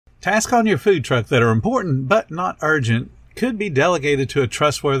Tasks on your food truck that are important but not urgent could be delegated to a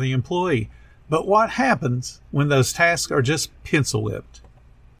trustworthy employee. But what happens when those tasks are just pencil whipped?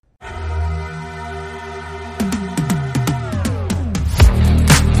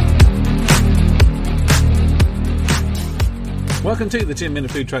 Welcome to the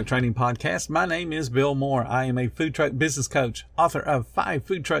 10-Minute Food Truck Training Podcast. My name is Bill Moore. I am a food truck business coach, author of 5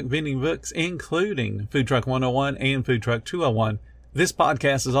 food truck vending books, including Food Truck 101 and Food Truck 201. This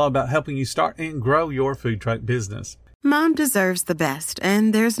podcast is all about helping you start and grow your food truck business. Mom deserves the best,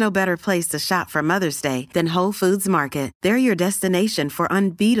 and there's no better place to shop for Mother's Day than Whole Foods Market. They're your destination for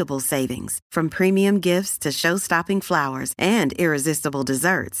unbeatable savings, from premium gifts to show-stopping flowers and irresistible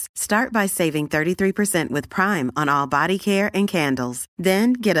desserts. Start by saving 33% with Prime on all body care and candles.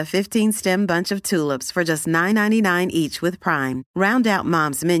 Then get a 15-stem bunch of tulips for just $9.99 each with Prime. Round out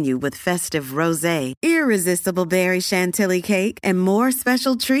Mom's menu with festive rosé, irresistible berry chantilly cake, and more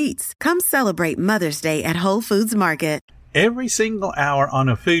special treats. Come celebrate Mother's Day at Whole Foods Market. Every single hour on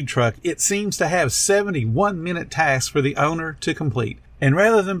a food truck, it seems to have 71-minute tasks for the owner to complete. And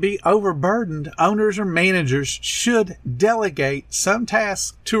rather than be overburdened, owners or managers should delegate some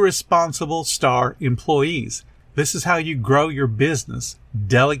tasks to responsible star employees. This is how you grow your business,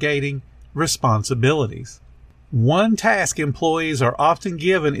 delegating responsibilities. One task employees are often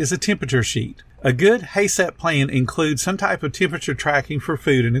given is a temperature sheet. A good HACCP plan includes some type of temperature tracking for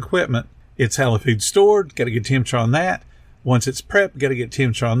food and equipment. It's how the food's stored, got to get temperature on that. Once it's prepped, got to get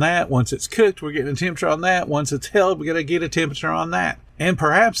temperature on that. Once it's cooked, we're getting a temperature on that. Once it's held, we got to get a temperature on that. And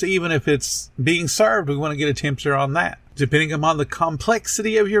perhaps even if it's being served, we want to get a temperature on that. Depending upon the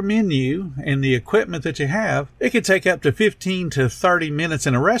complexity of your menu and the equipment that you have, it could take up to 15 to 30 minutes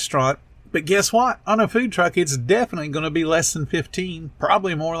in a restaurant. But guess what? On a food truck, it's definitely going to be less than 15,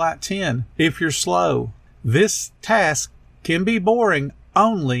 probably more like 10 if you're slow. This task can be boring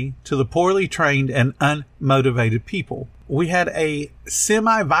only to the poorly trained and unmotivated people. We had a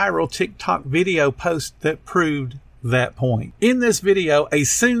semi-viral TikTok video post that proved that point. In this video, a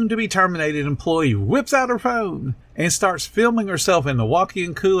soon-to-be terminated employee whips out her phone and starts filming herself in the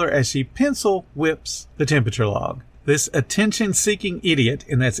walk-in cooler as she pencil whips the temperature log. This attention-seeking idiot,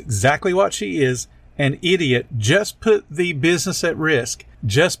 and that's exactly what she is, an idiot, just put the business at risk.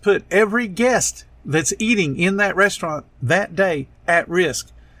 Just put every guest that's eating in that restaurant that day at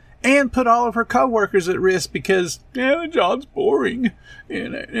risk. And put all of her coworkers at risk because, the job's boring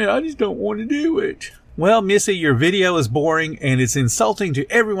and I just don't want to do it. Well, Missy, your video is boring and it's insulting to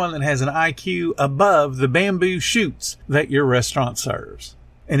everyone that has an IQ above the bamboo shoots that your restaurant serves.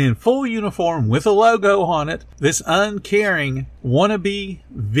 And in full uniform with a logo on it, this uncaring wannabe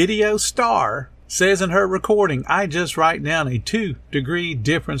video star says in her recording, I just write down a 2-degree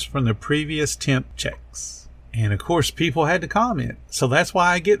difference from the previous temp checks. And of course, people had to comment. So that's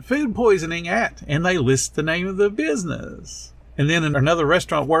why I get food poisoning at, and they list the name of the business. And then another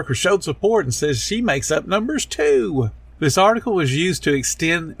restaurant worker showed support and says she makes up numbers too. This article was used to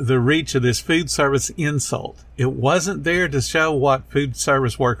extend the reach of this food service insult. It wasn't there to show what food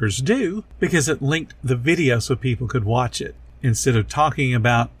service workers do because it linked the video so people could watch it. Instead of talking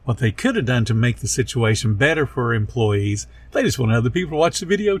about what they could have done to make the situation better for employees, they just want other people to watch the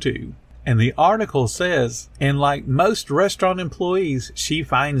video too. And the article says, and like most restaurant employees, she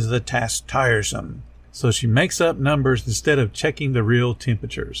finds the task tiresome. So she makes up numbers instead of checking the real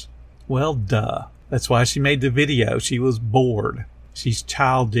temperatures. Well, duh. That's why she made the video. She was bored. She's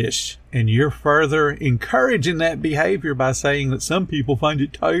childish. And you're further encouraging that behavior by saying that some people find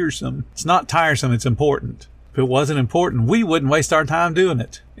it tiresome. It's not tiresome, it's important. If it wasn't important, we wouldn't waste our time doing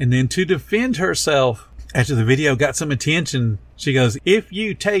it. And then to defend herself, after the video got some attention, she goes, if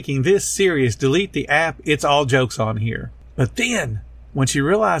you taking this serious, delete the app. It's all jokes on here. But then when she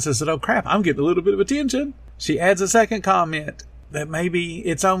realizes that, oh crap, I'm getting a little bit of attention, she adds a second comment that maybe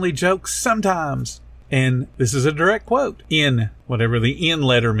it's only jokes sometimes. And this is a direct quote. In whatever the N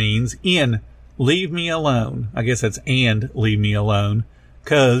letter means, in leave me alone. I guess that's and leave me alone.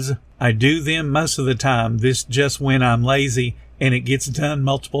 'Cause I do them most of the time. This just when I'm lazy and it gets done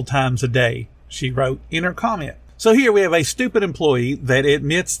multiple times a day, she wrote in her comment. So here we have a stupid employee that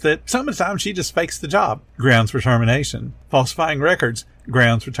admits that sometimes she just fakes the job. Grounds for termination. Falsifying records.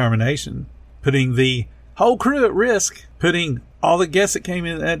 Grounds for termination. Putting the whole crew at risk. Putting all the guests that came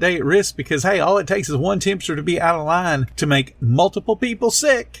in that day at risk because, hey, all it takes is one temperature to be out of line to make multiple people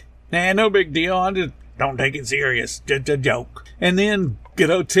sick. Nah, no big deal. I just don't take it serious. Just a joke. And then good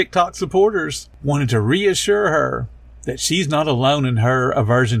old TikTok supporters wanted to reassure her that she's not alone in her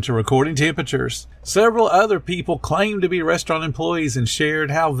aversion to recording temperatures. Several other people claimed to be restaurant employees and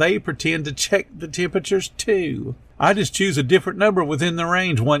shared how they pretend to check the temperatures too. I just choose a different number within the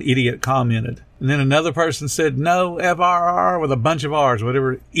range, one idiot commented. And then another person said, no FRR with a bunch of R's,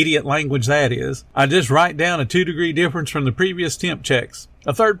 whatever idiot language that is. I just write down a 2-degree difference from the previous temp checks.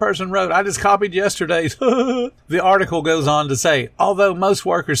 A third person wrote, I just copied yesterday's. The article goes on to say, although most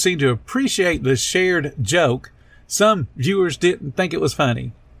workers seem to appreciate the shared joke, some viewers didn't think it was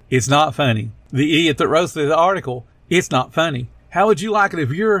funny. It's not funny. The idiot that wrote the article, it's not funny. How would you like it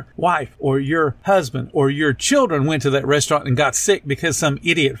if your wife or your husband or your children went to that restaurant and got sick because some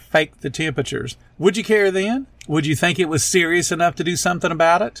idiot faked the temperatures? Would you care then? Would you think it was serious enough to do something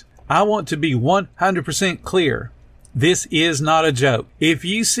about it? I want to be 100% clear. This is not a joke. If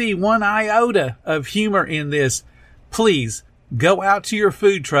you see one iota of humor in this, please go out to your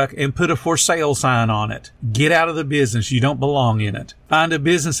food truck and put a for sale sign on it. Get out of the business. You don't belong in it. Find a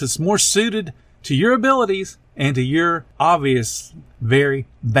business that's more suited to your abilities and to your obvious, very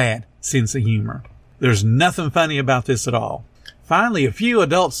bad sense of humor. There's nothing funny about this at all. Finally, a few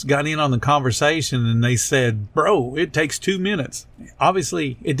adults got in on the conversation and they said, bro, it takes 2 minutes.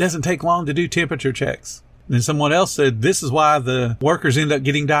 Obviously, it doesn't take long to do temperature checks. And then someone else said, this is why the workers end up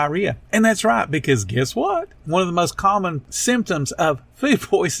getting diarrhea. And that's right, because guess what? One of the most common symptoms of food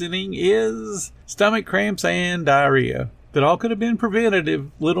poisoning is stomach cramps and diarrhea. That all could have been prevented if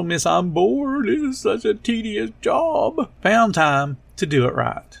little Miss On Board is such a tedious job found time to do it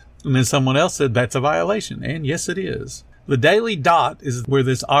right. And then someone else said that's a violation. And yes, it is. The Daily Dot is where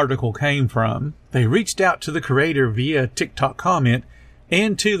this article came from. They reached out to the creator via TikTok comment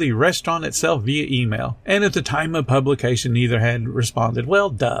and to the restaurant itself via email. And at the time of publication, neither had responded. Well,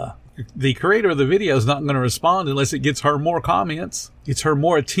 duh. The creator of the video is not going to respond unless it gets her more comments. It's her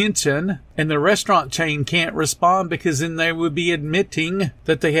more attention. And the restaurant chain can't respond because then they would be admitting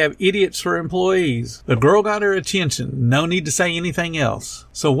that they have idiots for employees. The girl got her attention. No need to say anything else.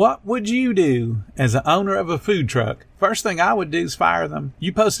 So what would you do as an owner of a food truck? First thing I would do is fire them.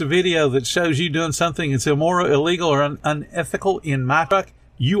 You post a video that shows you doing something that's immoral, illegal, or unethical in my truck,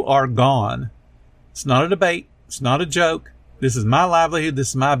 you are gone. It's not a debate. It's not a joke. This is my livelihood. This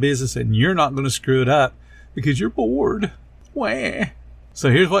is my business, and you're not going to screw it up because you're bored. Wah. So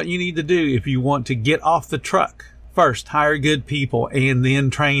here's what you need to do if you want to get off the truck. First, hire good people and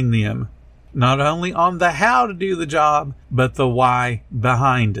then train them. Not only on the how to do the job, but the why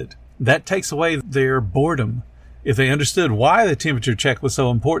behind it. That takes away their boredom. If they understood why the temperature check was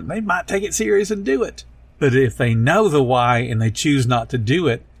so important, they might take it serious and do it. But if they know the why and they choose not to do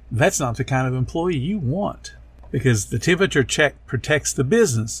it, that's not the kind of employee you want. Because the temperature check protects the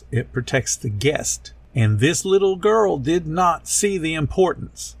business. It protects the guest. And this little girl did not see the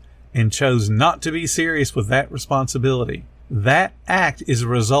importance and chose not to be serious with that responsibility. That act is a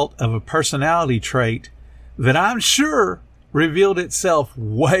result of a personality trait that I'm sure revealed itself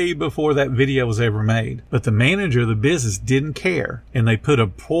way before that video was ever made. But the manager of the business didn't care, and they put a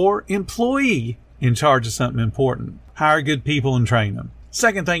poor employee in charge of something important. Hire good people and train them.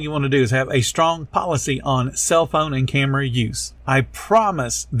 Second thing you want to do is have a strong policy on cell phone and camera use. I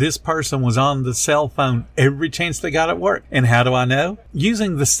promise this person was on the cell phone every chance they got at work. And how do I know?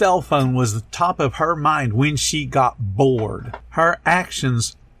 Using the cell phone was the top of her mind when she got bored. Her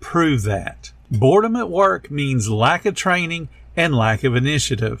actions prove that. Boredom at work means lack of training and lack of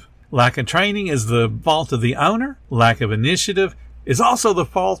initiative. Lack of training is the fault of the owner. Lack of initiative is also the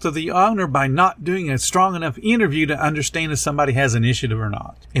fault of the owner by not doing a strong enough interview to understand if somebody has initiative or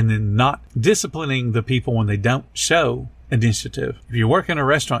not. And then not disciplining the people when they don't show initiative. If you work in a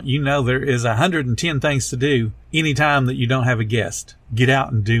restaurant, you know there is 110 things to do anytime that you don't have a guest. Get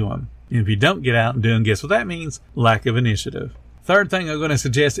out and do them. And if you don't get out and do them, guess what that means? Lack of initiative. Third thing I'm going to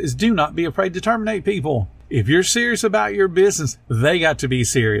suggest is do not be afraid to terminate people. If you're serious about your business, they got to be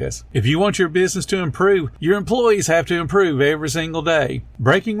serious. If you want your business to improve, your employees have to improve every single day.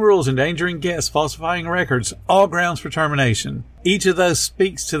 Breaking rules, endangering guests, falsifying records, all grounds for termination. Each of those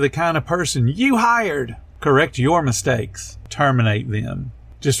speaks to the kind of person you hired. Correct your mistakes. Terminate them.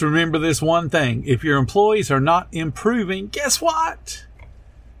 Just remember this one thing. If your employees are not improving, guess what?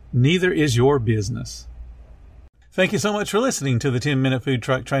 Neither is your business. Thank you so much for listening to the 10-Minute Food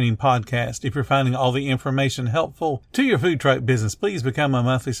Truck Training Podcast. If you're finding all the information helpful to your food truck business, please become a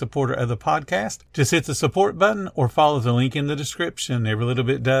monthly supporter of the podcast. Just hit the support button or follow the link in the description. Every little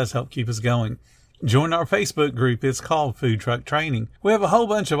bit does help keep us going. Join our Facebook group. It's called Food Truck Training. We have a whole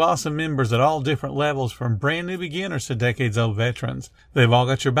bunch of awesome members at all different levels, from brand new beginners to decades-old veterans. They've all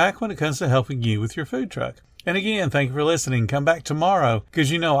got your back when it comes to helping you with your food truck. And again, thank you for listening. Come back tomorrow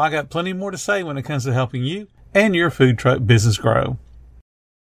because you know I got plenty more to say when it comes to helping you and your food truck business grow.